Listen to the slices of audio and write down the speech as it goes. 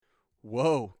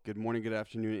Whoa, good morning, good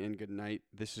afternoon, and good night.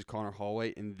 This is Connor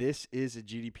Hallway, and this is a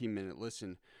GDP Minute.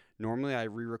 Listen, normally I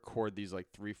re record these like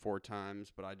 3, 4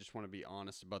 times, but I just want to be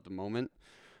honest about the moment.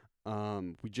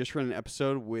 We just ran an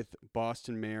episode with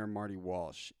Boston Mayor Marty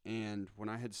Walsh, and when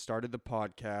I had started the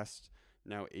podcast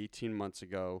now 18 months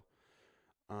ago,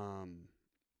 um,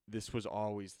 this was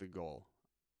always the goal.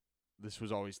 This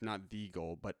was always not the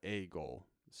goal, but a goal,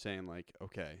 saying, like,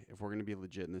 okay, if we're going to be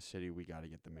legit in this city, we got to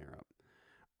get the mayor up.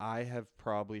 I have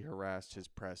probably harassed his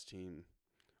press team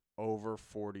over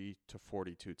 40 to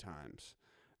 42 times.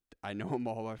 I know them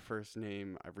all by first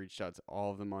name. I've reached out to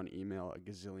all of them on email a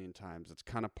gazillion times. It's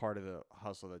kind of part of the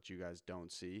hustle that you guys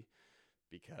don't see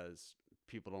because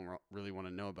people don't really want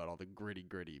to know about all the gritty,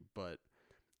 but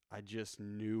I just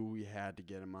knew we had to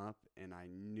get him up, and I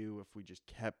knew if we just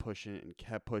kept pushing it and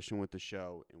kept pushing with the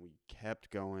show and we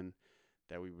kept going,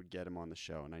 that we would get him on the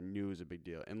show, and I knew it was a big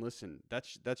deal. And listen,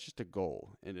 that's just a goal,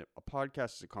 and a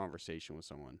podcast is a conversation with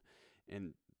someone,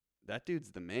 and that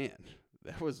dude's the man.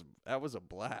 That was a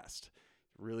blast.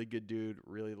 Really good dude,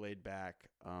 really laid back.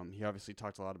 He obviously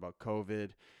talked a lot about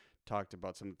COVID, talked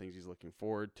about some of the things he's looking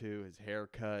forward to, his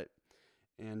haircut,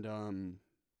 and I'm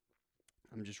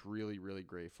just really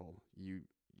grateful.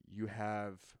 You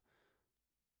have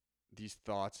these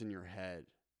thoughts in your head,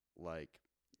 like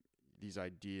these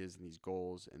ideas and these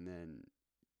goals, and then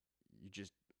you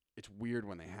just it's weird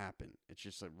when they happen. It's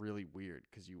just like really weird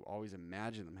because you always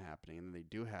imagine them happening and then they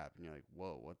do happen. You're like,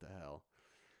 whoa, what the hell?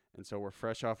 And so we're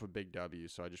fresh off a big W,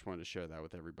 so I just wanted to share that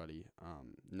with everybody.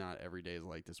 Not every day is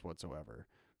like this whatsoever,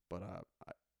 but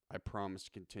I promise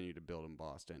to continue to build in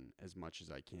Boston as much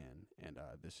as I can, and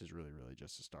this is really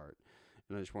just a start.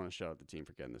 And I just want to shout out the team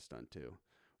for getting this done too.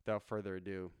 Without further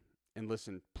ado, and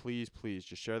listen, please,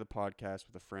 just share the podcast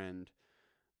with a friend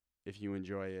if you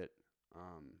enjoy it.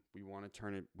 We want to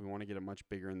turn it. We want to get it much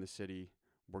bigger in the city.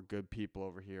 We're good people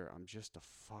over here. I'm just a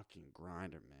fucking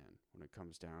grinder, man. When it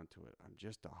comes down to it, I'm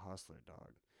just a hustler,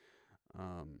 dog.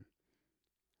 Um,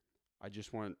 I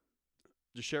just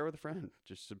share with a friend.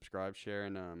 Just subscribe, share,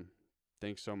 and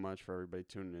thanks so much for everybody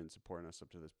tuning in, supporting us up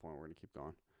to this point. We're gonna keep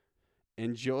going.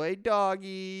 Enjoy,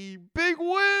 doggy. Big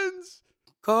wins.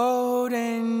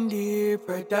 Golden Deer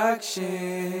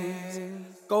Productions.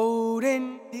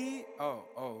 Golden Deer.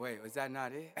 Oh, wait, was that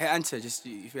not it? Hey, enter. Just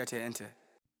you forgot to enter.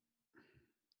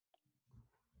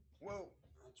 Whoa,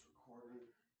 that's recording.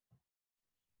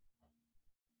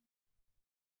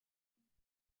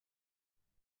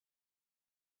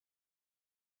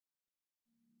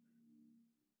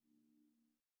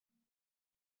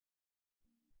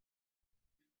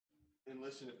 And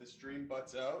listen, if the stream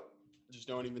butts out, just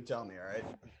don't even tell me, all right?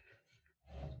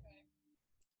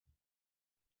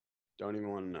 Don't even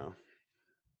want to know.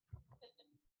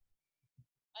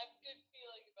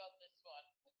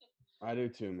 I do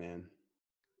too, man.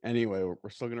 Anyway, we're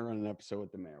still gonna run an episode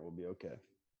with the mayor. We'll be okay.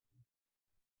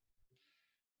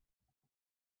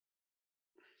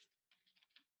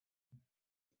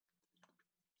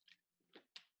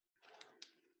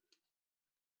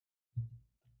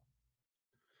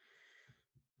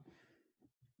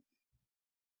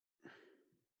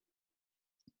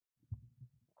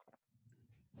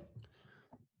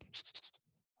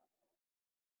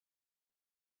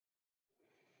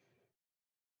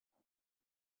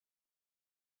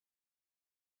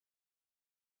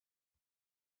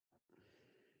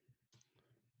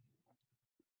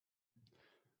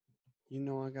 You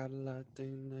know I got a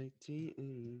latte night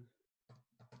tea.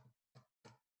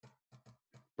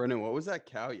 Brendan, what was that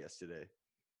cow yesterday?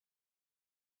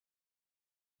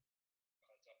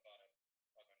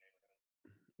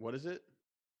 What is it?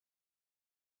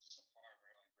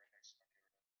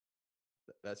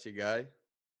 That's your guy?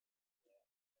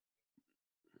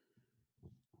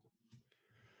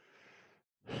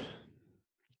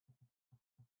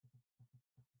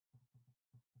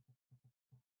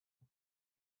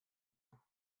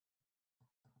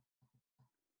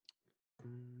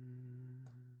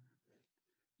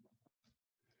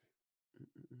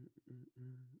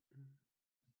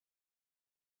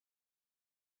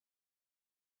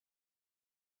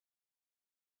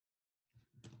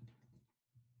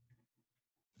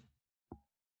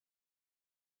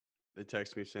 They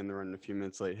text me saying they're running a few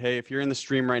minutes late. Hey, if you're in the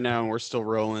stream right now and we're still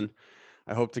rolling,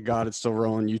 I hope to God it's still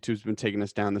rolling. YouTube's been taking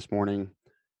us down this morning.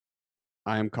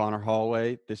 I am Connor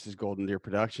Hallway. This is Golden Deer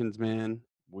Productions, man.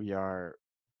 We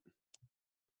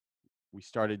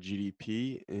started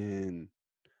GDP in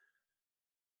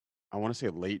I want to say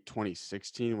late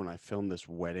 2016 when I filmed this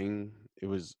wedding.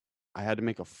 I had to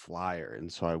make a flyer,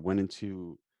 and so I went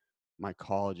into my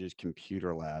college's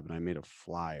computer lab and I made a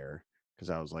flyer because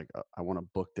I was like, I want to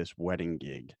book this wedding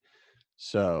gig.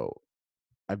 So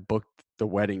I booked the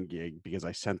wedding gig because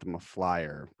I sent them a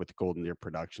flyer with Golden Deer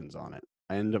Productions on it.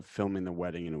 I ended up filming the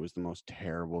wedding, and it was the most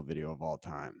terrible video of all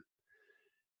time.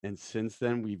 And since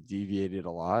then, we've deviated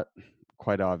a lot,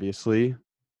 quite obviously,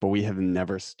 but we have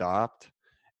never stopped.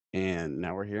 And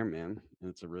now we're here, man. And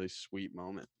it's a really sweet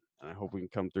moment. And I hope we can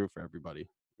come through for everybody.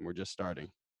 And we're just starting.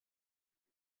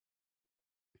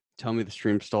 Tell me the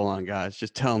stream's still on, guys.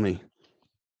 Just tell me.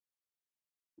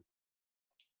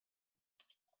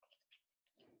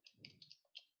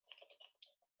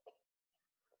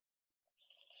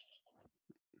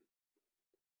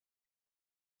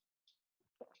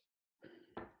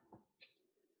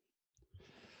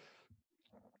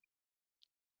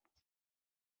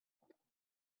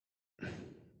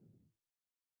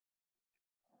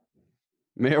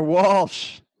 Mayor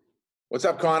Walsh. What's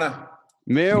up, Connor?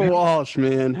 Mayor Walsh,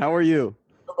 man. How are you?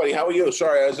 Buddy, how are you?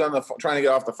 Sorry, I was on the trying to get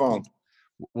off the phone.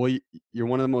 Well, you're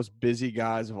one of the most busy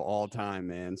guys of all time,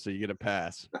 man. So you get a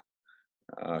pass.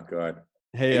 Oh, God.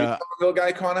 Hey, Are you a Somerville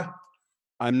guy, Connor?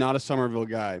 I'm not a Somerville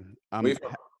guy. Where you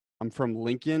from? I'm from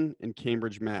Lincoln and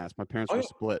Cambridge, Mass. My parents Oh, were yeah.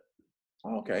 split.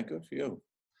 Oh, okay, good for you.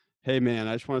 Hey, man,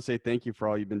 I just want to say thank you for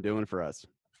all you've been doing for us.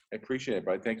 I appreciate it,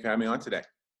 buddy. Thank you for having me on today.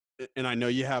 And I know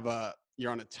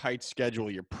you're on a tight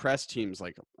schedule. Your press team's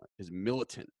is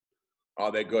militant. Oh,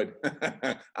 they're good.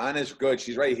 Anna's good.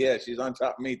 She's right here. She's on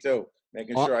top of me, too,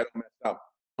 making sure I don't mess up.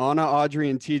 Anna, Audrey,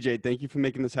 and TJ, thank you for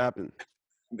making this happen.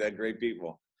 They're great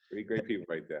people. Great people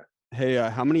right there. Hey,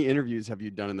 how many interviews have you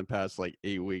done in the past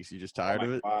 8 weeks? You just tired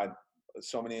of it? God.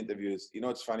 So many interviews. You know,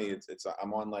 it's funny. It's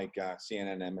I'm on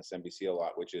CNN, MSNBC a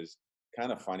lot, which is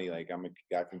kind of funny. Like I'm a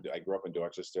guy I grew up in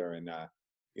Dorchester, and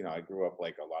I grew up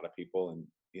like a lot of people, and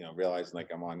realizing like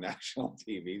I'm on national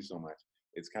TV so much.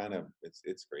 It's kind of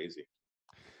it's crazy.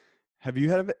 Have you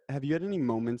had any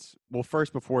moments? Well,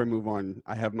 first, before we move on,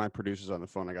 I have my producers on the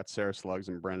phone. I got Sarah Slugs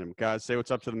and Brendan. Guys, say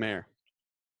what's up to the mayor.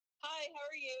 Hi, how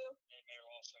are you? Hey, Mayor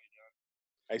Walsh, how you doing?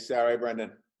 Hey, Sarah. Hey,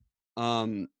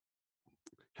 Brendan.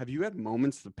 Have you had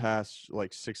moments the past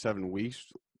 6-7 weeks?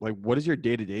 What has your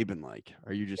day-to-day been like?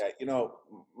 Are you just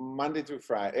Monday through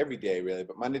Friday, every day really,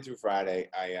 but Monday through Friday,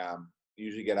 I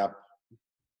usually get up,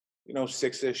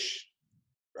 6-ish,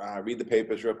 read the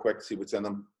papers real quick, see what's in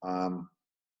them,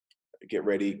 get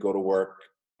ready, go to work.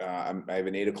 I have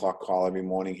an 8:00 call every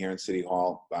morning here in City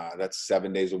Hall. That's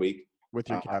 7 days a week. With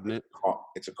your cabinet?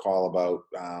 It's a call about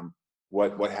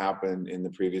what happened in the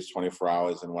previous 24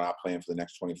 hours and what our plan for the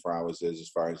next 24 hours is as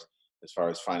far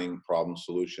as finding problem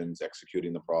solutions,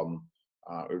 executing the problem.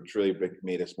 It's really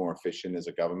made us more efficient as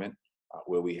a government,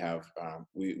 where we have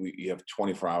we have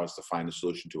 24 hours to find a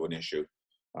solution to an issue.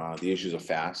 The issues are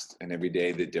fast, and every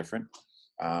day they're different.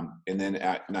 And then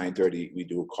at 9:30, we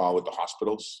do a call with the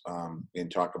hospitals and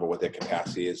talk about what their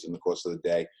capacity is in the course of the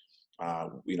day.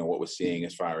 What we're seeing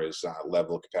as far as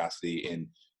level of capacity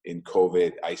in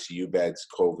COVID ICU beds,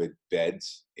 COVID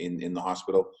beds in the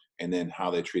hospital, and then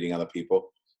how they're treating other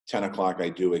people. 10 o'clock, I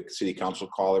do a city council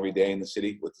call every day in the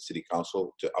city with the city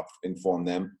council to inform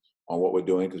them on what we're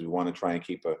doing, because we want to try and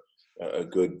keep a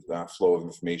good flow of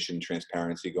information,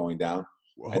 transparency going down.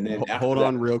 Well, and then hold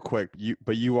on real quick.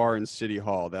 You are in City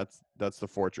Hall. That's the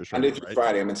fortress. Monday through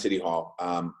Friday, I'm in City Hall,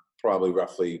 probably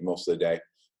roughly most of the day.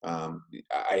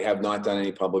 I have not done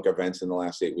any public events in the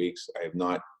last 8 weeks. I have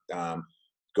not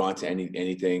gone to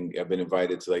anything. I've been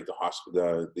invited to the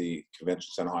hospital, the convention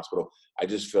center hospital. I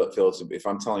just feel if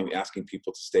I'm asking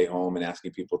people to stay home and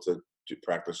asking people to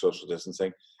practice social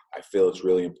distancing, I feel it's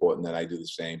really important that I do the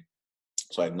same.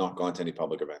 So I've not gone to any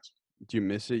public events. Do you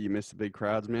miss it? You miss the big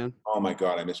crowds, man? Oh my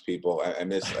God, I miss people. I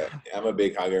miss. I'm a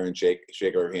big hugger and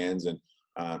shaker of hands, and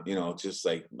just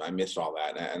I miss all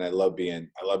that, and I love being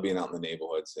out in the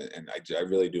neighborhoods, and I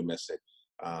really do miss it.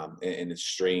 And it's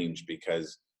strange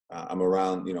because I'm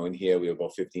around, in here we have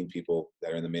about 15 people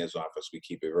that are in the mayor's office. We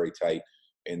keep it very tight,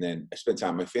 and then I spend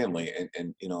time with my family,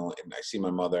 and I see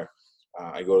my mother.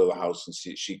 I go to the house and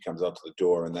she comes out to the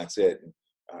door, and that's it. And,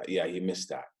 yeah, you miss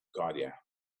that. God, yeah.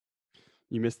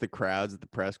 You miss the crowds at the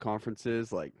press conferences,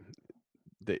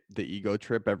 the ego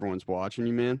trip. Everyone's watching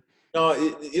you, man. No,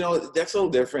 that's a little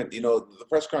different. The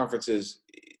press conferences,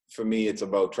 for me, it's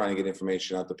about trying to get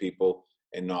information out to people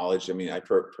and knowledge. I mean, I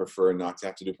prefer not to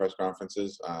have to do press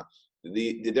conferences.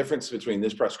 The difference between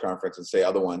this press conference and say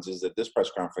other ones is that this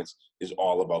press conference is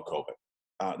all about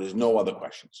COVID. There's no other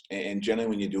questions. And generally,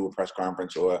 when you do a press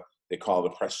conference, or they call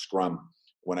it a press scrum,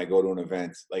 when I go to an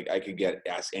event, I could get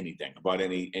asked anything about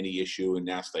any issue and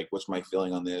asked what's my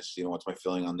feeling on this? What's my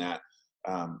feeling on that?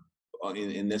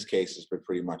 In this case, it's been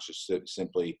pretty much just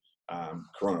simply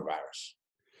coronavirus.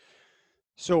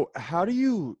 So how do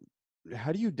you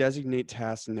how do you designate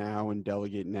tasks now and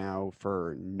delegate now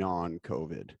for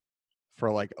non-COVID?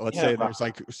 For like, let's Yeah, say there's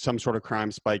like some sort of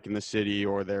crime spike in the city,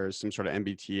 or there's some sort of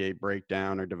MBTA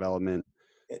breakdown or development.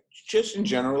 just in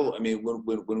general, I mean,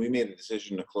 when we made a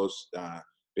decision to close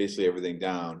basically everything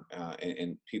down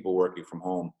and people working from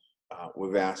home,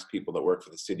 we've asked people that work for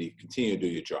the city continue to do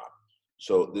your job.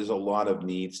 So there's a lot of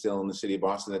need still in the city of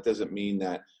Boston. That doesn't mean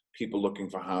that people looking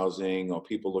for housing or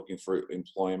people looking for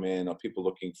employment or people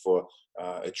looking for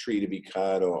a tree to be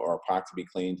cut or a park to be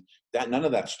cleaned, that none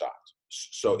of that stopped.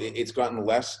 So it's gotten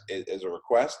less as a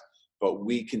request, but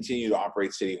we continue to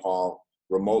operate City Hall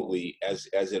remotely as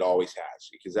it always has,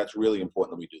 because that's really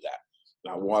important that we do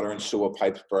that. Water and sewer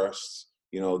pipes bursts.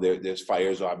 There's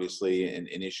fires obviously and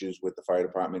issues with the fire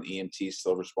department. EMT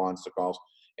still responds to calls,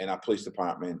 and our police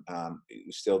department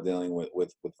is still dealing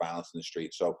with violence in the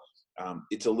street. So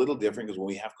it's a little different because when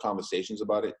we have conversations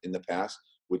about it in the past,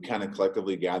 we'd kind of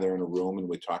collectively gather in a room and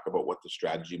we talk about what the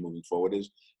strategy moving forward is.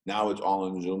 Now it's all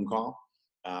on Zoom call.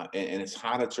 And it's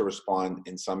harder to respond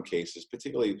in some cases,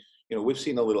 particularly, we've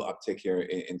seen a little uptick here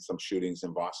in some shootings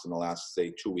in Boston the last,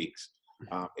 say, 2 weeks.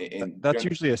 That's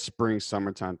usually a spring,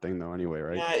 summertime thing though anyway,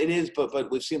 right? Yeah, it is, but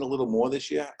we've seen a little more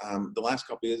this year. The last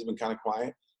couple of years have been kind of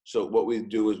quiet. So what we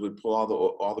do is we pull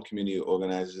all the community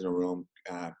organizers in a room,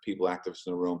 people activists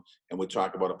in a room, and we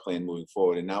talk about a plan moving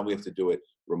forward. And now we have to do it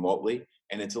remotely,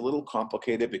 and it's a little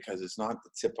complicated because it's not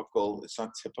typical. It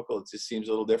just seems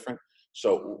a little different.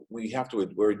 So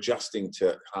we're adjusting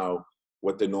to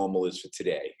what the normal is for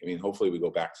today. I mean, hopefully we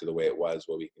go back to the way it was,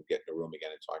 where we can get in a room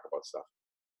again and talk about stuff.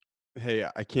 Hey,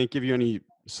 I can't give you any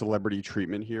celebrity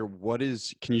treatment here.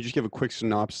 Can you just give a quick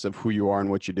synopsis of who you are and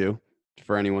what you do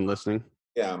for anyone listening?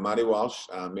 Yeah, Marty Walsh,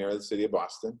 mayor of the city of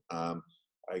Boston.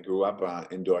 I grew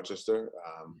up in Dorchester,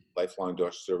 lifelong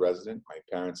Dorchester resident. My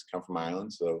parents come from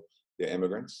Ireland, so they're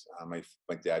immigrants. My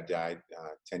dad died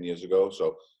 10 years ago,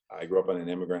 so I grew up in an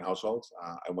immigrant household.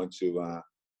 I went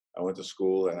to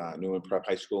school at Newman Prep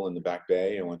High School in the Back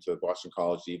Bay. I went to Boston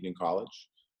College, evening college.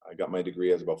 I got my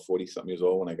degree. I was about 40-something years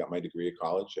old when I got my degree at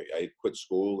college. I quit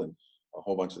school, and a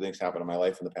whole bunch of things happened in my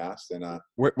life in the past. And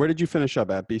Where did you finish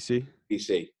up at, BC?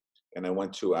 BC. And I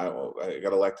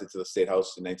got elected to the State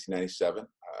House in 1997.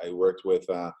 I worked with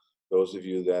those of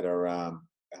you that are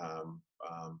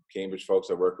Cambridge folks.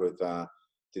 I worked with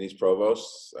Denise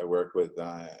Provost. I worked with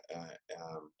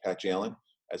Pat Jalen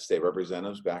as state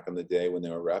representatives back in the day when they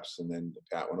were reps, and then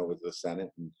Pat went over to the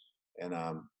Senate,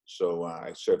 so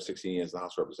I served 16 years in the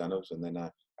House of Representatives, and then I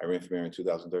ran for mayor in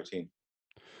 2013.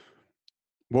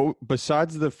 Well,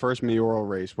 besides the first mayoral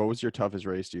race, what was your toughest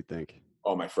race, do you think?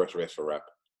 Oh, my first race for rep.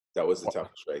 That was the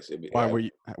toughest race. Why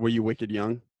were you wicked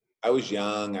young? I was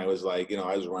young. I was like,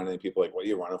 I was running, and people were like, what are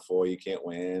you running for? You can't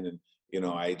win. And,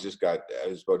 I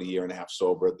was about a year and a half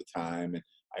sober at the time, and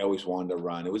I always wanted to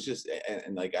run. It was just,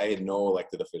 and like, I had no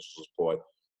elected official support.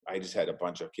 I just had a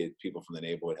bunch of people from the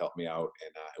neighborhood help me out,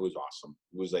 and it was awesome.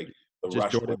 It was like the just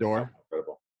rush. Door to door?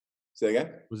 Incredible. Say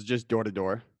again? Was it just door to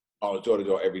door? Oh, door to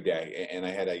door every day. And I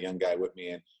had a young guy with me,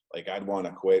 and like, I'd want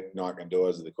to quit knocking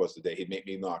doors in the course of the day. He'd make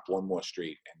me knock one more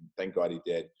street, and thank God he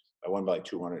did. I won by like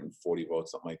 240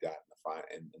 votes, something like that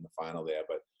in the final there.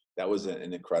 But that was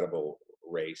an incredible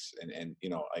race. And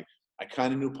like, I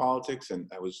kind of knew politics,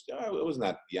 and I wasn't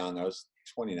that young. I was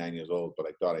 29 years old, but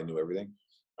I thought I knew everything.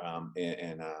 I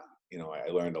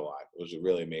learned a lot. It was a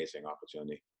really amazing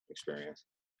opportunity experience.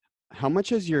 How much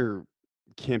has your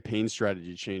campaign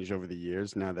strategy changed over the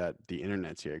years now that the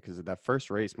internet's here? Because that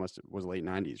first race was late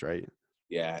 90s, right?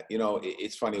 Yeah,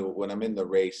 it's funny when I'm in the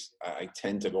race, I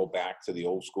tend to go back to the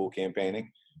old school campaigning.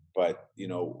 But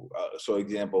so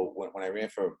example, when I ran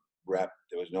for rep,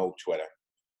 there was no Twitter.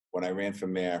 When I ran for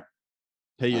mayor,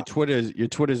 hey, your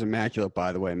Twitter's immaculate,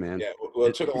 by the way, man. Yeah, well,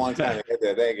 it took a long time to get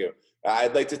there. Thank you.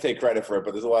 I'd like to take credit for it,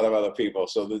 but there's a lot of other people.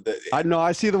 So I know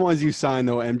I see the ones you signed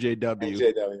though,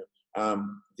 MJW.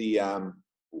 MJW.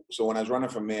 So when I was running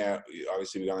for mayor,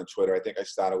 obviously we got on Twitter. I think I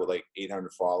started with like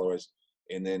 800 followers,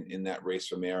 and then in that race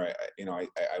for mayor,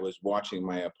 I was watching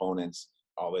my opponents,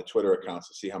 all their Twitter accounts,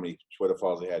 to see how many Twitter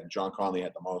followers they had. John Conley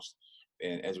had the most,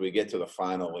 and as we get to the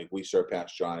final, like, we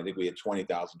surpassed John. I think we had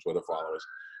 20,000 Twitter followers.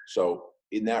 So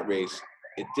in that race,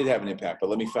 it did have an impact. But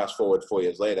let me fast forward 4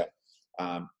 years later.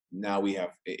 Now we have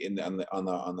on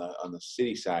the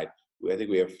city side, I think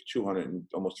we have 200 and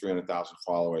almost 300,000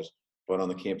 followers. But on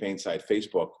the campaign side,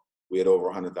 Facebook, we had over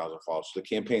 100,000 followers. So the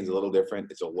campaign's a little different.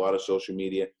 It's a lot of social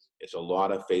media. It's a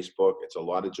lot of Facebook. It's a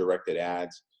lot of directed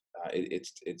ads.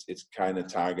 It's kind of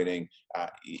targeting.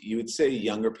 You would say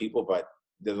younger people, but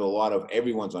there's a lot of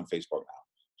everyone's on Facebook now.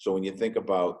 So when you think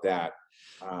about that,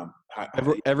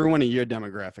 Everyone in your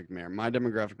demographic, Mayor. My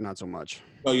demographic, not so much.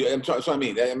 no, so I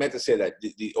mean, I meant to say that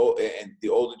the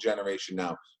older generation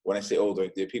now. When I say older,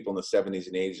 the people in the 70s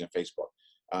and 80s and Facebook.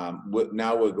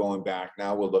 Now we're going back.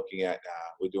 Now we're looking at.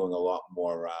 We're doing a lot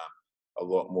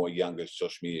more younger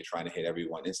social media, trying to hit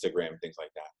everyone, Instagram, things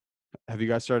like that. Have you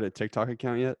guys started a TikTok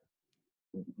account yet?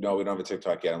 No, we don't have a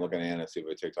TikTok yet. I'm looking at Anna to see if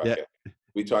we have a TikTok Yeah. yet.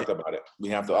 We talked about it. We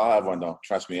have to. I'll have one though.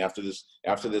 Trust me. After this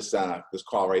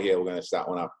call right here, we're gonna start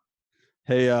one up.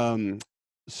 Hey,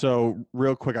 so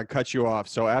real quick, I cut you off.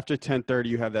 So after 10:30,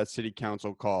 you have that city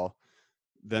council call.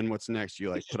 Then what's next? You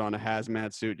like put on a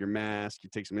hazmat suit, your mask, you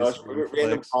take some Instagram Random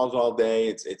flicks. calls all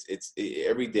day.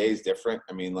 Every day is different.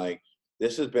 I mean, like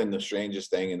this has been the strangest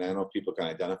thing, and I know people can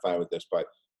identify with this, but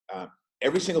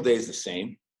every single day is the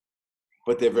same,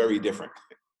 but they're very different.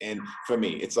 And for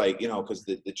me, it's like, because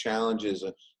the challenge is,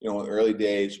 in early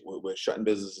days, we're shutting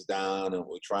businesses down and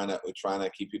we're trying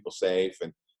to keep people safe.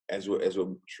 And as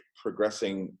we're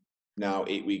progressing now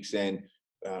 8 weeks in,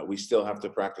 we still have to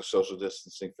practice social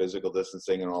distancing, physical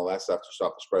distancing, and all that stuff to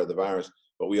stop the spread of the virus.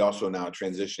 But we also now are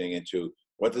transitioning into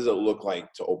what does it look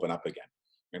like to open up again,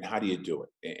 and how do you do it?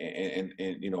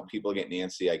 And people get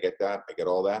antsy. I get that. I get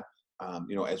all that.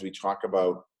 As we talk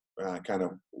about kind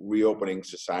of reopening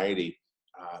society,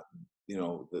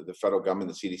 the federal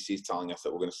government, the CDC is telling us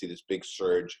that we're going to see this big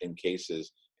surge in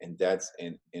cases and deaths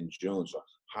in June. So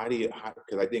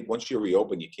because I think once you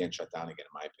reopen, you can't shut down again,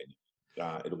 in my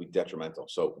opinion. It'll be detrimental.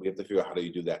 So we have to figure out how do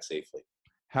you do that safely.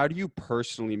 How do you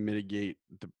personally mitigate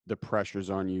the pressures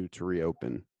on you to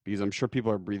reopen? Because I'm sure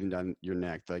people are breathing down your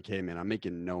neck. Like, hey, man, I'm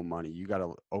making no money. You got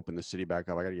to open the city back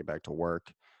up. I got to get back to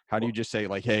work. How do you just say,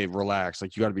 like, hey, relax?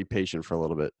 Like, you got to be patient for a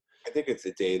little bit. I think it's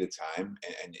a day at a time,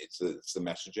 and it's the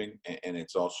messaging, and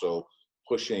it's also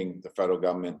pushing the federal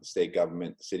government, the state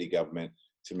government, the city government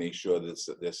to make sure that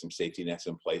there's some safety nets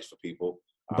in place for people.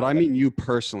 But I mean, you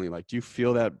personally, like, do you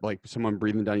feel that like someone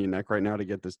breathing down your neck right now to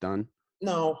get this done?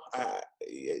 No,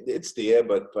 it's there,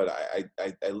 but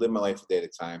I live my life a day at a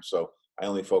time. So I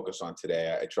only focus on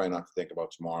today. I try not to think about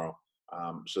tomorrow.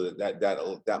 So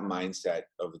that mindset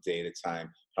of a day at a time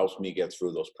helps me get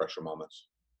through those pressure moments.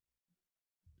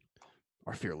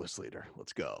 Our fearless leader.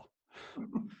 Let's go.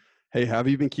 Hey, how have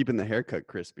you been keeping the haircut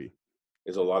crispy?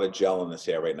 There's a lot of gel in this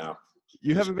hair right now.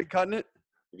 You haven't been cutting it?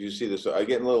 If you see this, I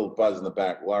get a little buzz in the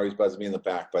back. Laurie's buzzing me in the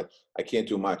back, but I can't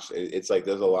do much. It's like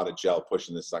there's a lot of gel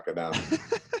pushing this sucker down.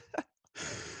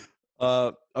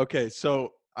 Okay,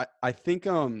 so I think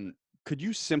could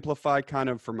you simplify kind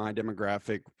of for my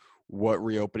demographic what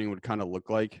reopening would kind of look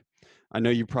like? I know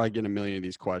you probably get a million of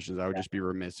these questions. I would just be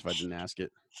remiss if I didn't ask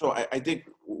it. So I think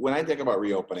when I think about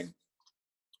reopening,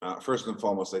 first and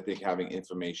foremost, I think having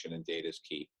information and data is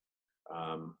key.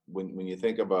 When you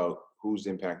think about who's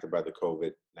impacted by the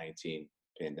COVID-19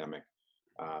 pandemic,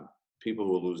 people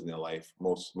who are losing their life,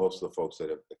 most of the folks that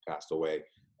have passed away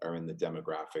are in the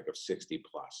demographic of 60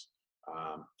 plus,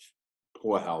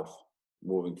 poor health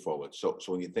moving forward. So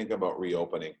when you think about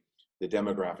reopening, the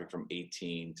demographic from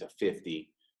 18 to 50,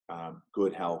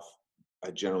 good health,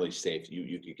 generally safe.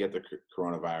 You could get the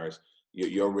coronavirus.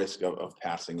 Your risk of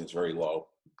passing is very low.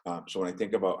 So when I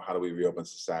think about how do we reopen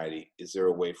society, is there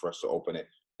a way for us to open it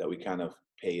that we kind of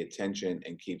pay attention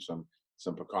and keep some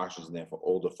precautions in there for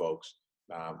older folks,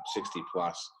 60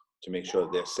 plus, to make sure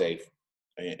that they're safe?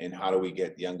 And how do we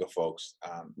get younger folks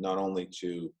not only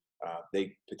to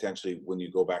they potentially, when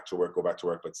you go back to work,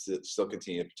 but still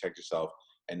continue to protect yourself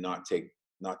and not take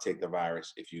the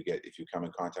virus. If you come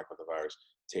in contact with the virus,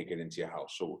 take it into your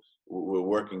house. So we're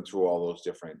working through all those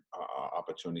different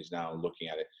opportunities now, looking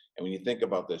at it. And when you think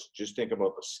about this, just think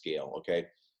about the scale. Okay,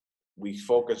 we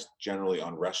focus generally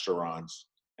on restaurants,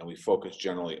 and we focus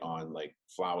generally on like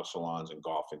flower salons and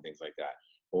golf and things like that.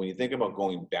 But when you think about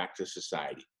going back to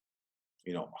society,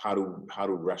 how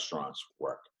do restaurants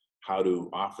work? How do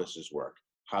offices work?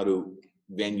 How do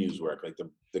venues work? Like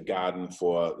the Garden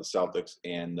for the Celtics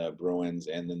and the Bruins,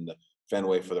 and then the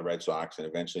Fenway for the Red Sox, and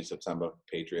eventually September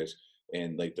Patriots,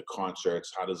 and like the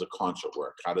concerts. How does a concert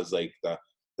work? How does like the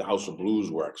House of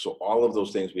Blues work? So all of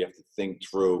those things we have to think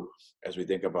through as we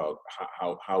think about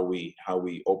how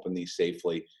we open these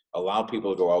safely, allow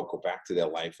people to go out, go back to their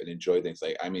life and enjoy things.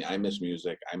 Like, I mean, I miss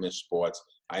music, I miss sports,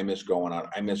 I miss going out,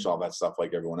 I miss all that stuff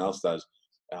like everyone else does.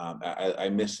 I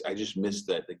just miss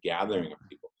the gathering of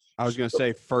people. I was going to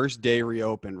say, first day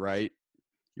reopened, right?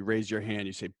 You raise your hand,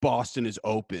 you say, Boston is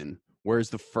open. Where's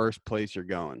the first place you're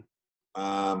going?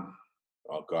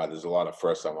 Oh God, there's a lot of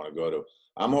firsts I want to go to.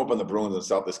 I'm hoping the Bruins and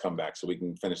Celtics come back so we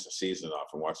can finish the season off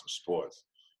and watch some sports.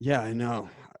 Yeah, I know.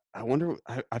 I wonder,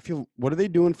 I feel, what are they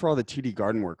doing for all the TD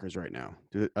Garden workers right now?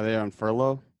 Are they on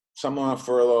furlough? Some are on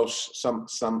furlough, some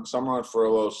are on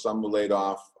furlough, some were laid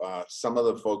off. Some of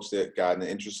the folks that got, and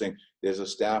interesting, there's a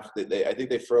staff that I think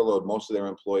they furloughed most of their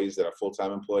employees that are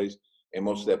full-time employees, and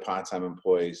most of their part-time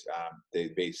employees,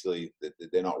 they basically,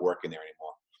 they're not working there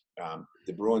anymore.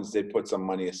 The Bruins did put some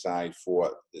money aside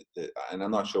for, and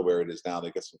I'm not sure where it is now,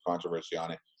 they got some controversy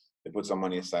on it. They put some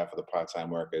money aside for the part-time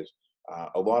workers.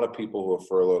 A lot of people who are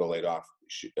furloughed or laid off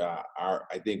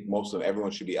I think most of them,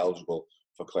 everyone should be eligible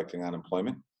for collecting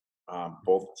unemployment.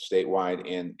 Both statewide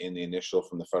and in the initial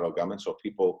from the federal government. So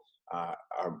people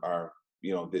are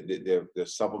they're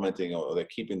supplementing or they're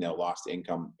keeping their lost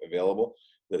income available.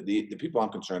 The people I'm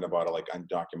concerned about are like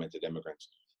undocumented immigrants.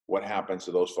 What happens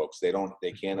to those folks? They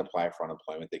can't apply for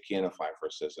unemployment. They can't apply for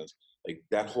assistance. Like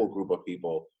that whole group of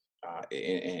people,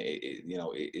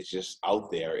 it's just out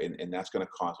there, and that's going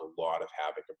to cause a lot of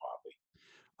havoc and poverty.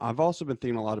 I've also been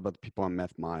thinking a lot about the people on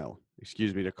meth mile.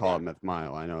 Excuse me to call it meth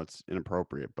mile. I know it's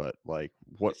inappropriate, but like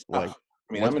what's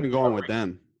been going with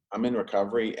them? I'm in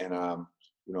recovery, and I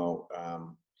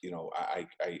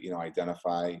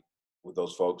identify with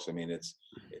those folks. I mean, it's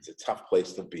a tough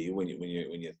place to be when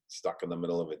you're stuck in the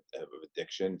middle of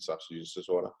addiction, substance use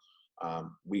disorder.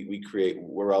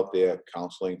 We're out there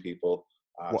counseling people.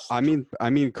 Well, I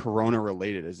mean, Corona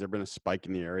related. Has there been a spike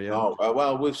in the area? Oh,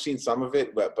 well, we've seen some of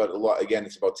it, but a lot. Again,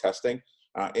 it's about testing.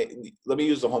 Let me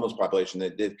use the homeless population.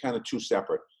 They're kind of two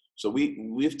separate. So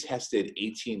we've tested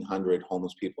 1,800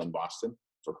 homeless people in Boston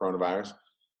for coronavirus,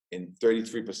 and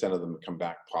 33% of them come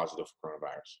back positive for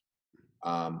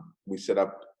coronavirus. We set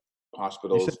up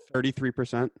hospitals. You said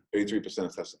 33%? 33%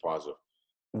 have tested positive.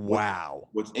 Wow.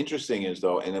 What's interesting is,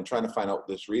 though, and I'm trying to find out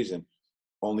this reason,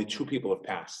 only 2 people have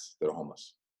passed that are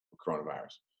homeless with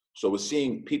coronavirus. So we're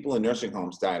seeing people in nursing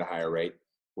homes die at a higher rate.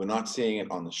 We're not seeing it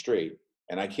on the street.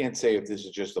 And I can't say if this is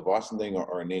just a Boston thing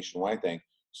or a nationwide thing.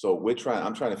 So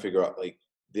I'm trying to figure out like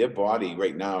their body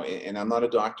right now, and I'm not a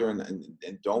doctor and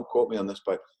don't quote me on this,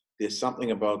 but there's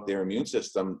something about their immune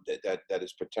system that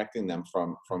is protecting them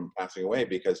from passing away,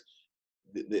 because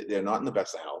they're not in the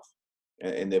best of health,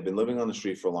 and they've been living on the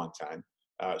street for a long time.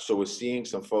 So we're seeing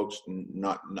some folks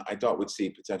I thought we'd see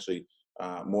potentially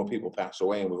more people pass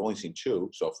away, and we've only seen 2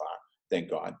 so far, thank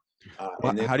God.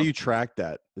 How do you track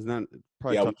that? Isn't that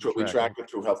probably tough to track? We track it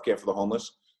through Healthcare for the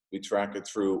Homeless. We track it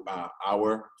through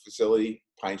our facility,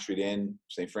 Pine Street Inn,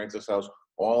 St. Francis House,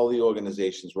 all the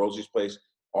organizations, Rosie's Place,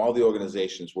 all the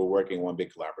organizations. We're working in one big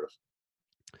collaborative.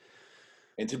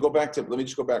 And let me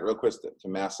just go back real quick to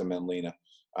Massa and Menlena.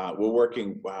 We're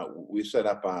working, we've set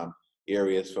up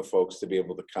areas for folks to be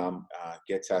able to come,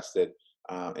 get tested,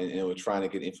 and we're trying to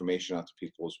get information out to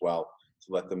people as well,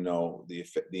 to let them know the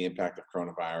impact of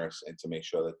coronavirus and to make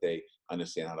sure that they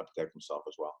understand how to protect themselves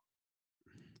as well.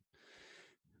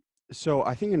 So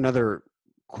I think another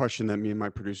question that me and my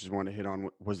producers wanted to hit on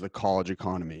was the college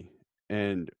economy,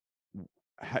 and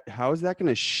how is that going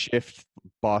to shift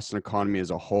Boston economy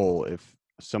as a whole if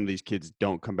some of these kids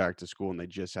don't come back to school and they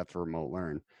just have to remote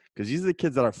learn? Because these are the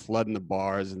kids that are flooding the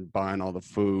bars and buying all the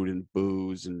food and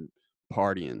booze and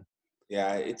partying.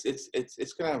 Yeah, it's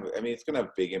gonna have. I mean, it's gonna have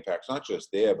a big impact. It's not just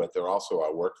there, but they're also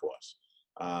our workforce.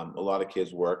 A lot of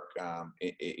kids work,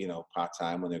 part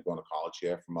time when they're going to college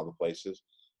here from other places.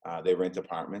 They rent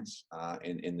apartments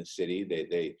in the city.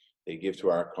 They give to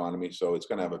our economy, so it's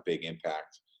going to have a big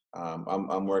impact.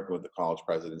 I'm working with the college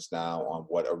presidents now on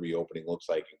what a reopening looks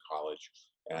like in college,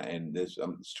 and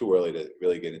it's too early to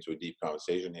really get into a deep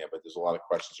conversation here. But there's a lot of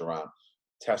questions around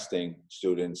testing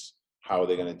students. How are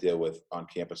they going to deal with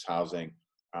on-campus housing?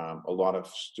 A lot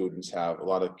of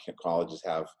colleges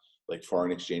have like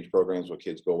foreign exchange programs where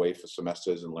kids go away for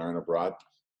semesters and learn abroad.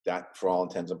 That, for all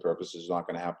intents and purposes, is not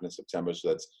going to happen in September. So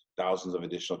that's thousands of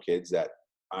additional kids that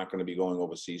aren't going to be going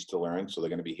overseas to learn. So they're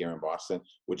going to be here in Boston,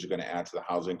 which is going to add to the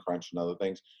housing crunch and other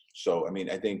things. So, I mean,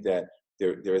 I think that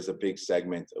there is a big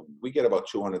segment. We get about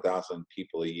 200,000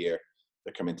 people a year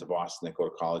that come into Boston that go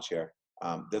to college here.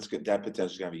 That's good. That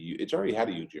potentially going to be. It's already had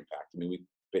a huge impact. I mean,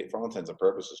 for all intents and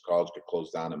purposes, college got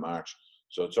closed down in March,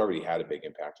 so it's already had a big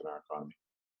impact on our economy.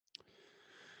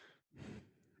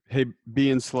 Hey,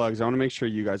 B and Slugs, I want to make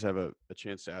sure you guys have a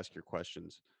chance to ask your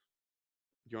questions.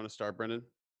 You want to start, Brendan?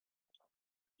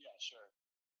 Yeah, sure.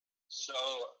 So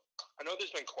I know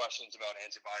there's been questions about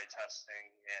antibody testing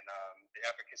and the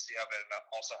efficacy of it, and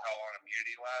also how long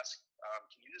immunity lasts.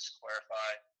 Can you just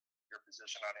clarify your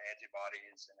position on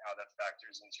antibodies and how that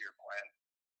factors into your plan?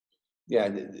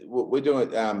 Yeah, what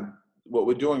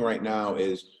we're doing right now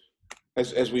is,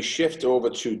 as we shift over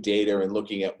to data and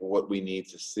looking at what we need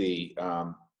to see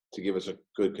to give us a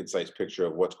good, concise picture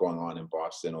of what's going on in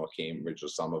Boston or Cambridge or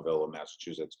Somerville or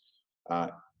Massachusetts,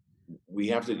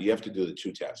 you have to do the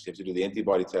two tests. You have to do the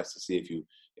antibody test to see if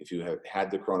you have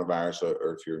had the coronavirus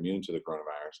or if you're immune to the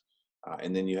coronavirus,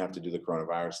 and then you have to do the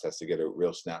coronavirus test to get a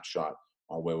real snapshot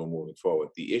on where we're moving forward.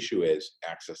 The issue is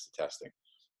access to testing.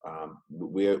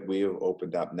 We have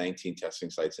opened up 19 testing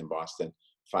sites in Boston,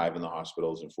 5 in the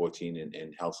hospitals and 14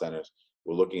 in health centers.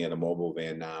 We're looking at a mobile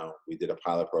van now. We did a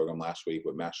pilot program last week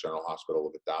with Mass General Hospital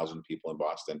with 1,000 people in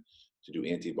Boston to do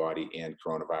antibody and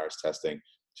coronavirus testing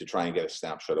to try and get a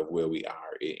snapshot of where we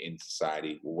are in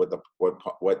society, what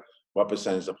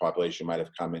percentage of the population might have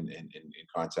come in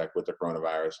contact with the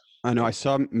coronavirus. I know. I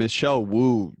saw Michelle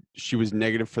Wu. She was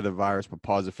negative for the virus, but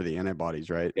positive for the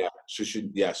antibodies, right? Yeah. So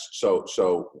yes.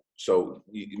 So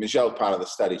Michelle's part of the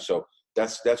study. So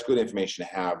that's good information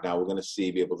to have. Now we're going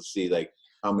to be able to see like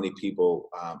how many people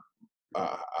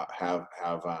have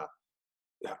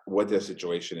what their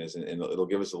situation is, and it'll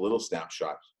give us a little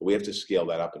snapshot. But we have to scale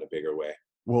that up in a bigger way.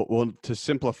 Well, to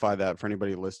simplify that for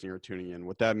anybody listening or tuning in,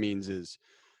 what that means is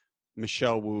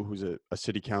Michelle Wu, who's a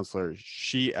city councilor,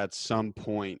 she at some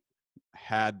point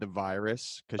had the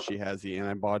virus because she has the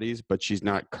antibodies, but she's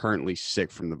not currently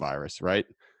sick from the virus, right?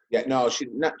 Yeah, no, she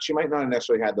might not have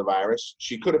necessarily had the virus.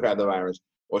 She could have had the virus,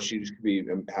 or she just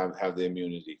could have the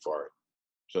immunity for it.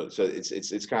 So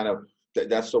it's kind of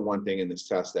that's the one thing in this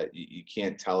test that you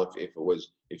can't tell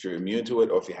if you're immune to it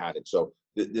or if you had it. So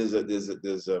there's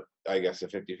a I guess a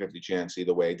 50-50 chance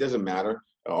either way. It doesn't matter.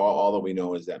 All that we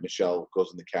know is that Michelle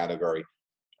goes in the category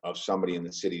of somebody in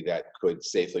the city that could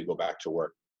safely go back to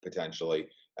work potentially,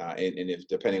 and if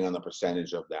depending on the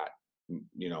percentage of that,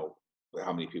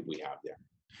 how many people we have there.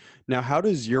 Now, how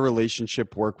does your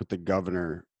relationship work with the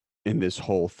governor in this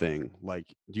whole thing? Like,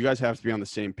 do you guys have to be on the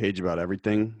same page about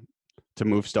everything to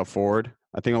move stuff forward?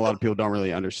 I think a lot of people don't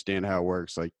really understand how it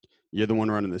works. Like, you're the one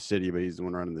running the city, but he's the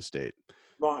one running the state.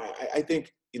 Well, I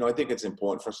think it's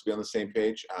important for us to be on the same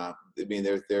page. I mean,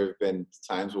 there have been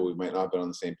times where we might not have been on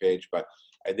the same page, but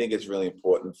I think it's really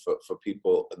important for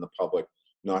people in the public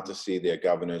not to see their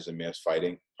governors and mayors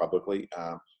fighting publicly.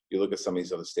 You look at some of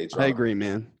these other states. I agree,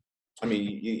 man. I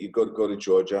mean, you go to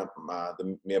Georgia.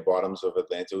 The Mayor Bottoms of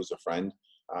Atlanta, who's a friend,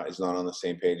 is not on the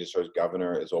same page as her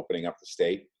governor is opening up the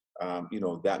state.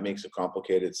 That makes it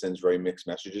complicated. It sends very mixed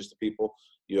messages to people.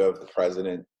 You have the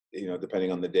president,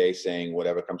 depending on the day, saying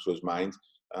whatever comes to his mind.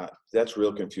 That's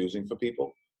real confusing for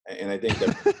people. And I think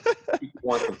that people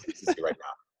want consistency right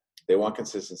now. They want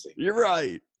consistency. You're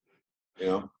right.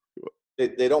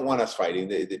 They don't want us fighting.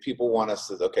 The people want us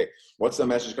to, okay, what's the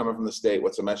message coming from the state?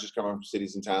 What's the message coming from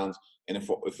cities and towns? And if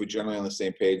we're generally on the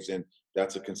same page, then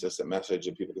that's a consistent message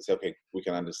and people can say, okay, we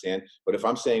can understand. But if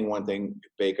I'm saying one thing,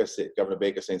 Governor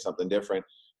Baker saying something different,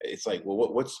 it's like,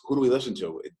 well, who do we listen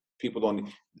to?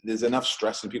 There's enough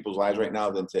stress in people's lives right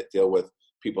now than to deal with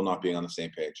people not being on the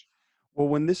same page. Well,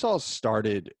 when this all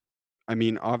started, I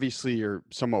mean, obviously you're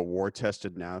somewhat war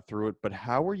tested now through it, but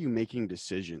how were you making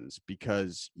decisions?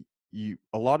 Because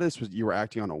a lot of this was you were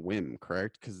acting on a whim,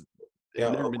 correct? Because it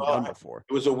had never been done before.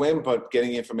 It was a whim, but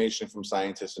getting information from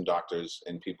scientists and doctors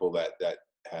and people that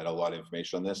had a lot of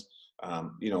information on this.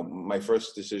 My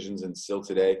first decisions, and still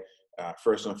today,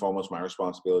 first and foremost, my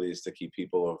responsibility is to keep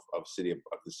people of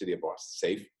the city of Boston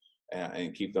safe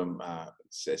and keep them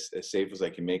as safe as I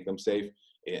can make them safe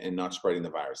and not spreading the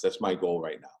virus. That's my goal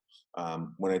right now.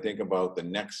 When I think about the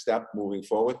next step moving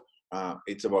forward,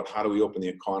 it's about how do we open the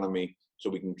economy so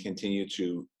we can continue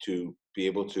to be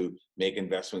able to make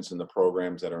investments in the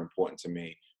programs that are important to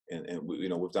me. And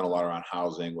we've done a lot around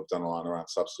housing. We've done a lot around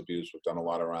substance abuse. We've done a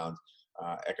lot around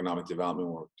economic development.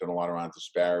 We've done a lot around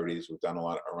disparities. We've done a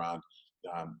lot around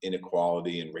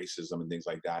inequality and racism and things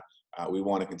like that. We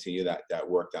want to continue that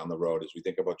work down the road as we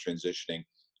think about transitioning.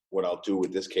 What I'll do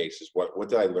with this case is what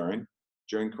did I learn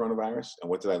during coronavirus, and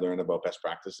what did I learn about best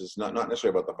practices? Not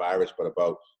necessarily about the virus, but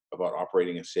about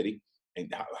operating a city.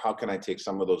 And how can I take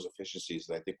some of those efficiencies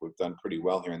that I think we've done pretty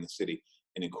well here in the city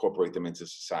and incorporate them into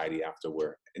society after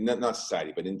not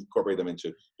society, but incorporate them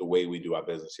into the way we do our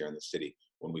business here in the city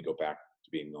when we go back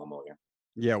to being normal again.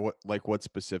 Yeah, what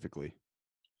specifically?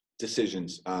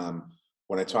 Decisions.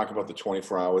 When I talk about the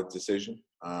 24-hour decision,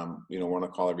 we're on a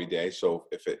call every day. So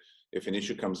if an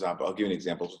issue comes up, I'll give you an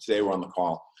example. So today we're on the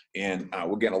call, and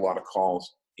we're getting a lot of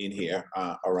calls in here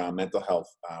around mental health.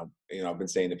 I've been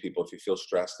saying to people, if you feel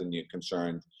stressed and you're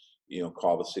concerned,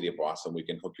 call the city of Boston. We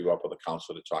can hook you up with a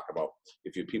counselor to talk about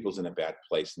if your people's in a bad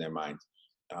place in their mind.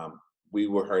 We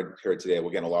were heard today.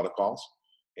 We're getting a lot of calls,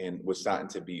 and we're starting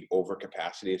to be over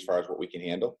capacity as far as what we can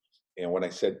handle. And when I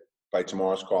said by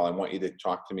tomorrow's call, I want you to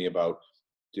talk to me about,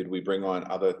 did we bring on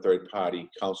other third-party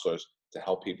counselors to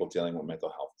help people dealing with mental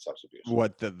health and substance abuse?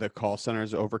 What, the call center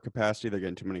is over capacity? They're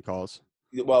getting too many calls?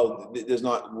 Well, there's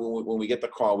not, when we get the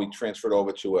call, we transfer it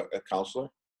over to a counselor.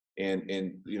 And,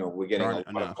 we're getting a Darn lot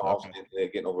of enough. calls Okay. and they're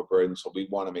getting overburdened. So we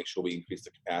want to make sure we increase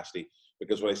the capacity,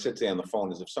 because what I said today on the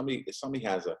phone is if somebody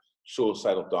has a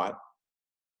suicidal thought,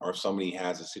 or if somebody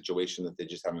has a situation that they're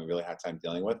just having a really hard time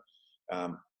dealing with,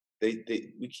 um,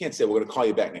 we can't say we're going to call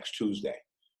you back next Tuesday.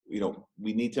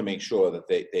 We need to make sure that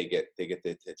they get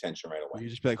the attention right away. You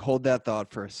just be like, hold that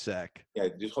thought for a sec. Yeah,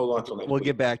 just hold on till next We'll week.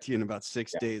 get back to you in about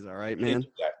 6 Yeah. days. All right, You can't man.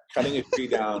 do that. Cutting a tree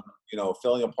down,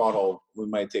 filling a pothole, we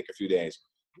might take a few days,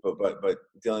 but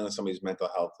dealing with somebody's mental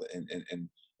health, and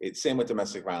it's same with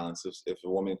domestic violence. If a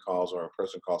woman calls or a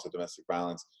person calls for domestic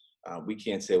violence, we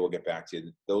can't say we'll get back to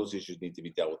you. Those issues need to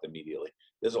be dealt with immediately.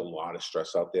 There's a lot of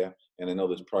stress out there, and I know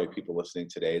there's probably people listening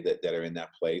today that are in that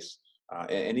place.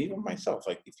 And even myself,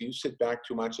 like if you sit back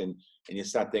too much and you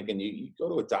start thinking, you go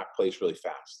to a dark place really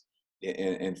fast.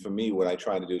 And for me, what I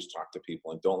try to do is talk to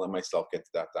people and don't let myself get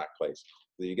to that dark place.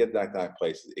 When you get to that dark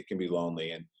place, it can be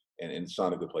lonely, and it's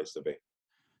not a good place to be.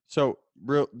 So,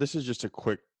 this is just a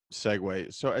quick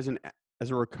segue. So, as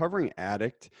a recovering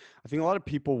addict, I think a lot of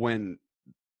people, when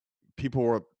people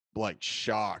were like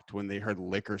shocked when they heard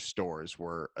liquor stores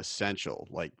were essential.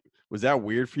 Like, was that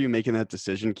weird for you making that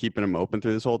decision, keeping them open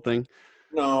through this whole thing?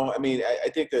 No, I mean, I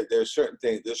think that there's certain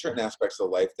things, there's certain aspects of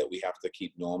life that we have to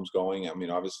keep norms going. I mean,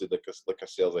 obviously, liquor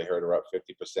sales I heard are up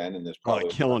 50%, and there's Oh, probably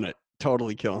killing it.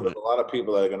 Totally killing there's it. a lot of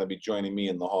people that are going to be joining me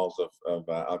in the halls of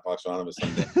Alcoholics Anonymous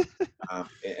someday.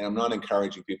 And I'm not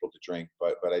encouraging people to drink,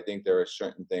 but I think there are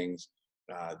certain things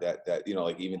that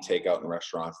like even takeout in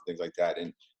restaurants and things like that,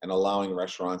 and allowing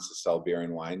restaurants to sell beer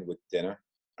and wine with dinner.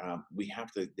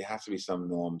 There has to be some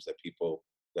norms that people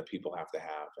have to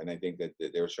have, and I think that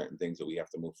there are certain things that we have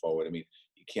to move forward. I mean,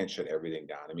 you can't shut everything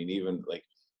down. I mean, even like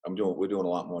we're doing a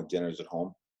lot more dinners at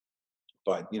home,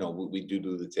 but we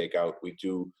do the takeout. We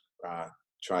do uh,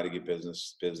 try to get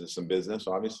business,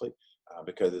 obviously,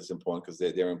 because it's important, because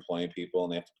they're employing people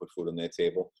and they have to put food on their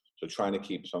table. So trying to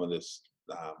keep some of this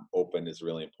open is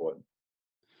really important.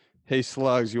 Hey,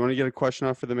 Slugs, you want to get a question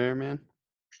off for the mayor, man?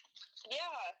 Yeah,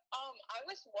 I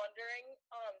was wondering,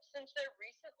 since there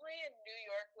recently in New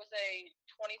York was a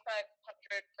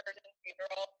 2,500 person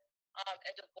funeral,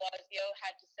 and de Blasio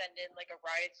had to send in like a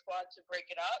riot squad to break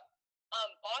it up.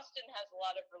 Boston has a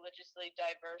lot of religiously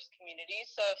diverse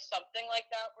communities, so if something like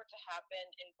that were to happen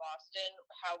in Boston,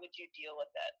 how would you deal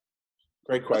with it?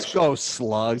 Great Let's question. go,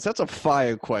 Slugs. That's a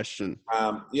fire question.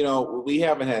 We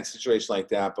haven't had a situation like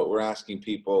that, but we're asking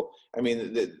people. I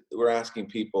mean, we're asking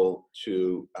people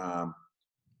to,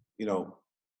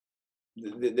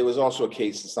 there was also a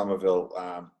case in Somerville,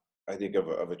 I think,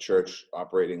 of a church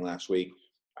operating last week.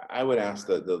 I would ask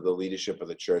the leadership of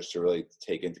the church to really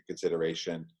take into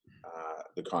consideration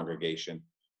the congregation,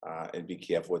 and be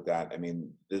careful with that. I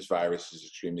mean, this virus is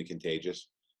extremely contagious,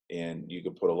 and you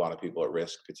could put a lot of people at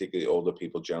risk, particularly older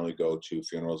people generally go to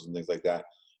funerals and things like that.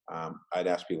 I'd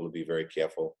ask people to be very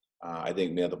careful. I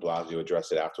think Mayor de Blasio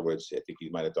addressed it afterwards. I think he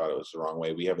might have thought it was the wrong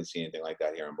way. We haven't seen anything like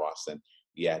that here in Boston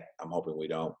yet. I'm hoping we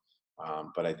don't.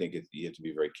 But I think you have to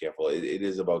be very careful. It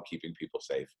is about keeping people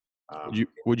safe.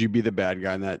 Would you be the bad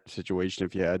guy in that situation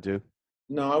if you had to?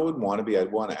 No, I wouldn't want to be. I'd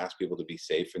want to ask people to be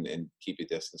safe and keep your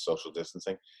distance, social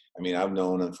distancing. I mean, I've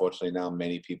known, unfortunately, now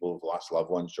many people have lost loved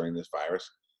ones during this virus.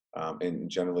 And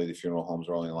generally, the funeral homes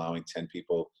are only allowing 10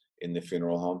 people in the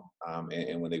funeral home.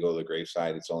 And when they go to the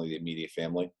graveside, it's only the immediate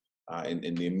family, and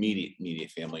the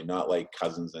immediate family, not like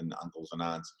cousins and uncles and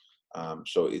aunts.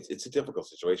 So it's a difficult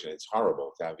situation. It's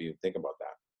horrible to have you think about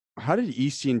that. How did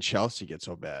Eastie and Chelsea get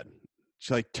so bad?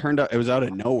 She like turned out, it was out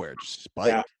of nowhere, just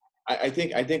Yeah, spiked.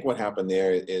 I think what happened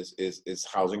there is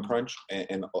housing crunch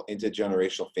and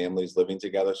intergenerational families living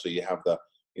together. So you have the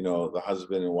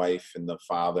husband and wife and the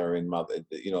father and mother.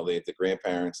 They have the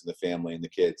grandparents and the family and the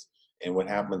kids. And what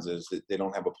happens is that they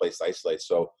don't have a place to isolate.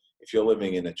 So if you're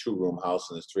living in a 2-room house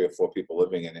and there's 3 or 4 people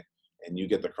living in it, and you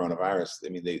get the coronavirus, I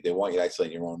mean, they want you to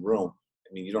isolate in your own room.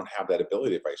 I mean, you don't have that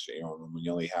ability to isolate your own room when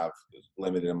you only have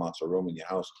limited amounts of room in your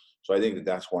house. So I think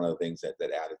that's one of the things that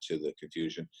added to the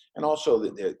confusion, and also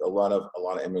a lot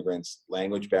of immigrants,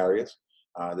 language barriers,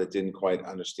 that didn't quite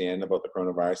understand about the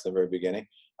coronavirus in the very beginning,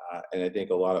 and I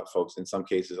think a lot of folks, in some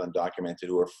cases undocumented,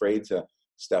 who are afraid to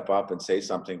step up and say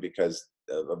something because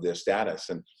of their status.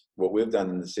 And what we've done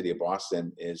in the city of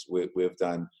Boston is we've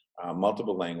done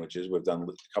multiple languages. We've done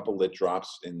a couple lit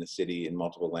drops in the city in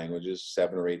multiple languages,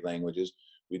 7 or 8 languages.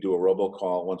 We do a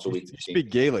robocall once a week to You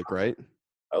speak Gaelic, right?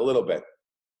 a little bit.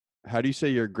 How do you say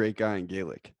you're a great guy in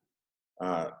Gaelic?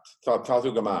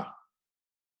 Tatu Gama.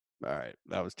 All right,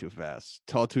 that was too fast.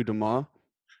 Tatu Dama.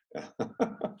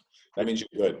 That means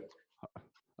you're good.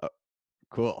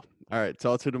 Cool. All right,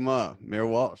 talk to the ma, Mayor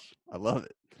Walsh. I love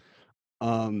it.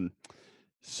 Um,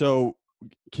 so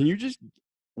can you just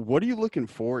what are you looking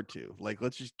forward to? Like,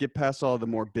 let's just get past all the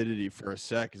morbidity for a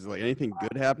sec. Is like anything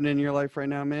good happening in your life right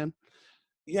now, man?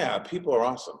 Yeah, people are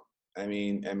awesome.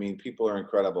 People are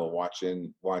incredible.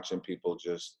 Watching people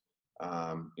just,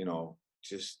 you know,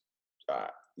 just, uh,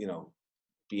 you know,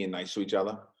 being nice to each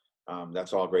other.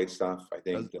 That's all great stuff. I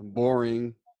That's think.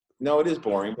 boring. No, it is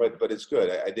boring, but it's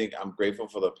good. I think I'm grateful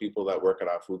for the people that work at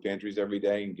our food pantries every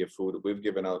day and give food. We've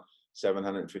given out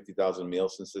 750,000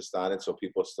 meals since this started, so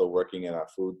people are still working at our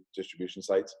food distribution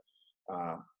sites.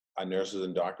 Uh, our nurses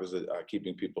and doctors are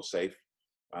keeping people safe,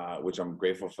 which I'm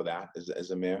grateful for that as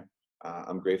a mayor.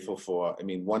 I'm grateful for. I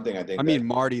mean, one thing I I think that mean,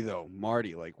 Marty though.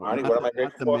 Marty, like, Marty, not what am I not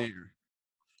grateful the for? mayor.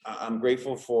 I'm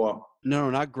grateful for. No,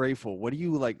 not grateful. What are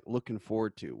you like looking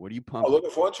forward to? What are you Oh, pumped?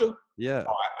 looking forward to. Yeah.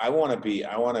 Oh, I want to be.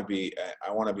 I want to be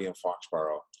in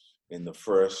Foxborough in the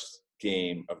first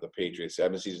game of the Patriots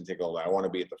 7 season ticket holder. I want to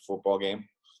be at the football game.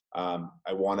 I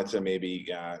wanted to maybe,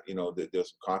 there's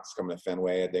some concerts coming to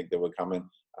Fenway. I think they were coming.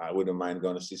 I wouldn't mind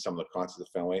going to see some of the concerts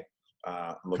at Fenway.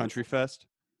 I'm looking Country Fest.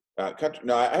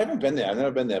 no, I haven't been there. I've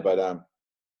never been there, but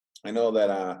I know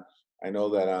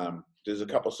that there's a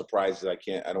couple surprises I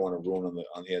don't want to ruin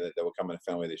on here that were coming to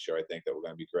Fenway this year. I think that were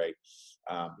going to be great.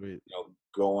 Sweet.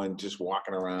 Going just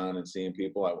walking around and seeing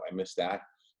people. I miss that.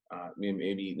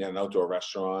 Maybe in an outdoor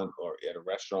restaurant or at a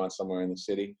restaurant somewhere in the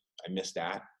city. I miss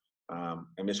that. I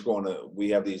miss going to. We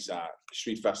have these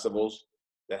street festivals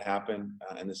that happen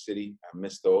in the city. I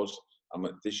miss those.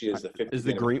 This year is the 50th Is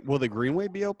the anniversary. Will the Greenway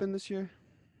be open this year?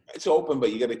 It's open,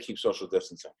 but you got to keep social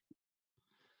distancing.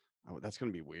 Oh, that's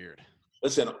gonna be weird.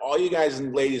 Listen, all you guys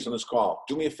and ladies on this call,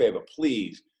 do me a favor,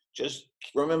 please. Just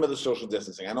remember the social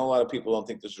distancing. I know a lot of people don't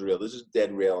think this is real. This is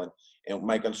dead real. And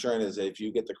my concern is that if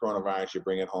you get the coronavirus, you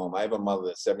bring it home. I have a mother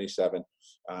that's 77,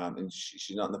 and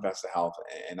she's not in the best of health.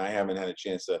 And I haven't had a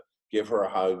chance to give her a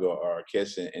hug or a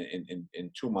kiss in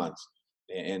 2 months.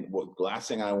 And what the last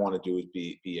thing I want to do is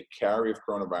be a carrier of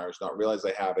coronavirus, not realize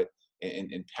I have it,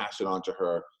 and pass it on to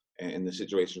her. And the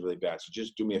situation is really bad. So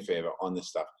just do me a favor on this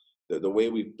stuff. The way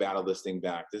we battle this thing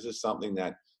back, this is something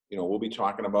that we'll be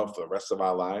talking about for the rest of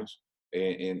our lives.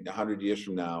 In 100 years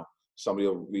from now, somebody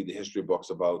will read the history books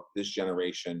about this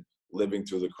generation living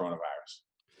through the coronavirus.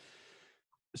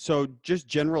 So just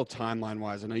general timeline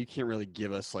wise, I know you can't really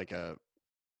give us like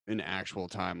an actual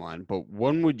timeline, but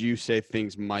when would you say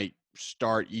things might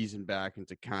start easing back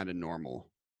into kind of normal?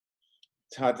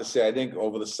 It's hard to say. I think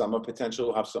over the summer potential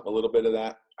we'll have a little bit of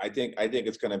that. I think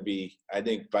it's going to be. I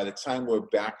think by the time we're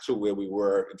back to where we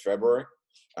were in February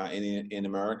in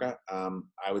America,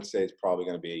 I would say it's probably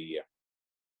going to be a year.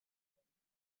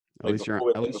 At least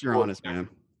you're honest, man.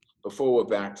 Before we're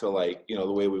back to the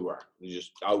way we were. You're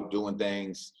just out doing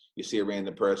things. You see a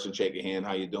random person, shake a hand.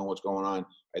 How you doing? What's going on?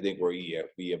 I think we're a year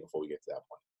before we get to that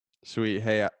point. Sweet.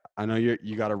 Hey, I know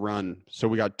you got to run, so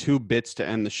we got 2 bits to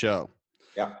end the show.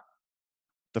 Yeah.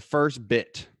 The first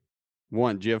bit.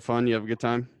 1, did you have fun? You have a good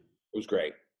time? It was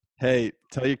great. Hey,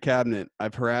 tell your cabinet,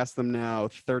 I've harassed them now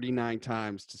 39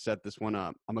 times to set this one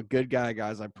up. I'm a good guy,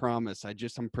 guys. I promise.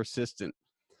 I'm persistent.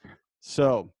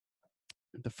 So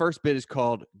the first bit is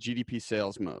called GDP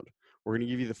sales mode. We're going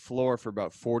to give you the floor for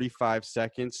about 45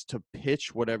 seconds to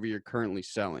pitch whatever you're currently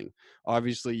selling.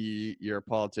 Obviously, you're a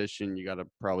politician. You got to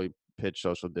probably pitch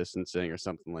social distancing or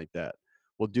something like that.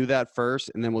 We'll do that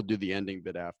first, and then we'll do the ending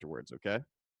bit afterwards, okay?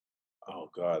 Oh,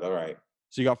 God. All right.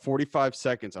 So you got 45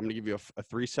 seconds. I'm going to give you a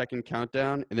 3-second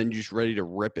countdown, and then you're just ready to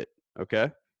rip it,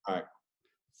 okay? All right.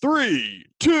 3,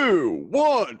 2,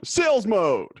 1, sales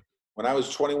mode. When I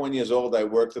was 21 years old, I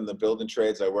worked in the building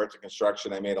trades. I worked in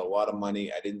construction. I made a lot of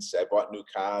money. I bought new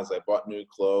cars. I bought new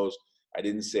clothes. I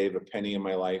didn't save a penny in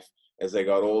my life. As I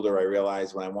got older, I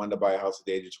realized when I wanted to buy a house at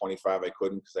the age of 25, I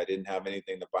couldn't because I didn't have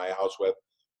anything to buy a house with.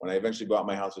 When I eventually bought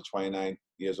my house at 29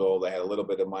 years old, I had a little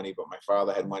bit of money, but my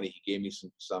father had money. He gave me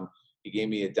he gave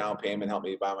me a down payment, helped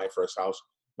me buy my first house.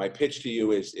 My pitch to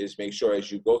you is make sure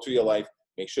as you go through your life,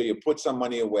 make sure you put some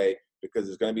money away because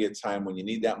there's going to be a time when you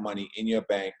need that money in your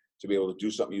bank to be able to do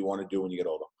something you want to do when you get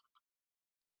older.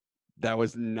 That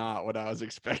was not what I was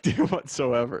expecting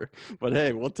whatsoever. But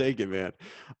hey, we'll take it,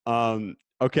 man.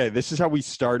 Okay, this is how we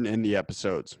start and end the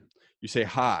episodes. You say,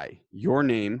 hi, your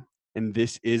name, and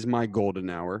this is my golden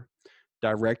hour.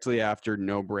 Directly after,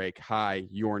 no break, hi,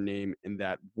 your name, and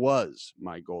that was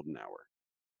my golden hour.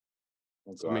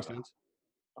 Oh, Does that make sense?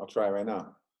 I'll try right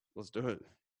now. Let's do it.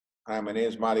 Hi, my name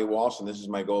is Marty Walsh, and this is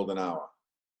my golden hour.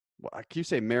 Well, can you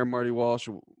say Mayor Marty Walsh?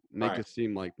 Make Right. it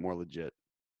seem like more legit.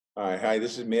 All right. Hi,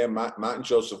 this is Mayor Martin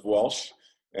Joseph Walsh,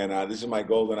 and this is my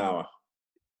golden hour.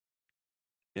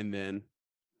 And then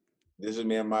This is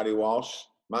me, Marty Walsh.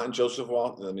 Martin Joseph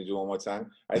Walsh. Let me do one more time.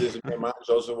 This is me, Martin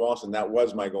Joseph Walsh, and that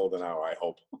was my golden hour, I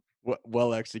hope.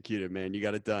 Well executed, man. You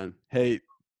got it done. Hey,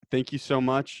 thank you so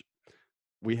much.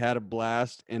 We had a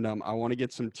blast, and I want to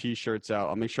get some T-shirts out.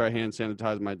 I'll make sure I hand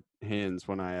sanitize my hands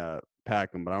when I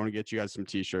pack them, but I want to get you guys some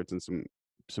T-shirts and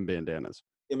some bandanas.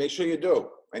 Yeah, make sure you do.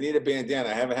 I need a bandana.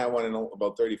 I haven't had one in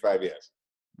about 35 years.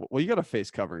 Well, you got a face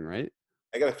covering, right?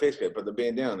 I got a face cap, but the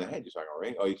bandana on the head, you're talking,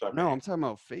 right? Oh, you're talking. No, I'm talking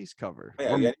about face cover.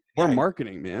 Yeah, we're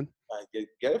marketing, man. Get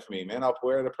it for me, man. I'll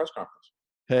wear it at a press conference.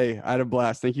 Hey, I had a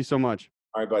blast. Thank you so much.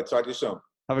 All right, bud. Talk to you soon.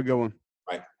 Have a good one.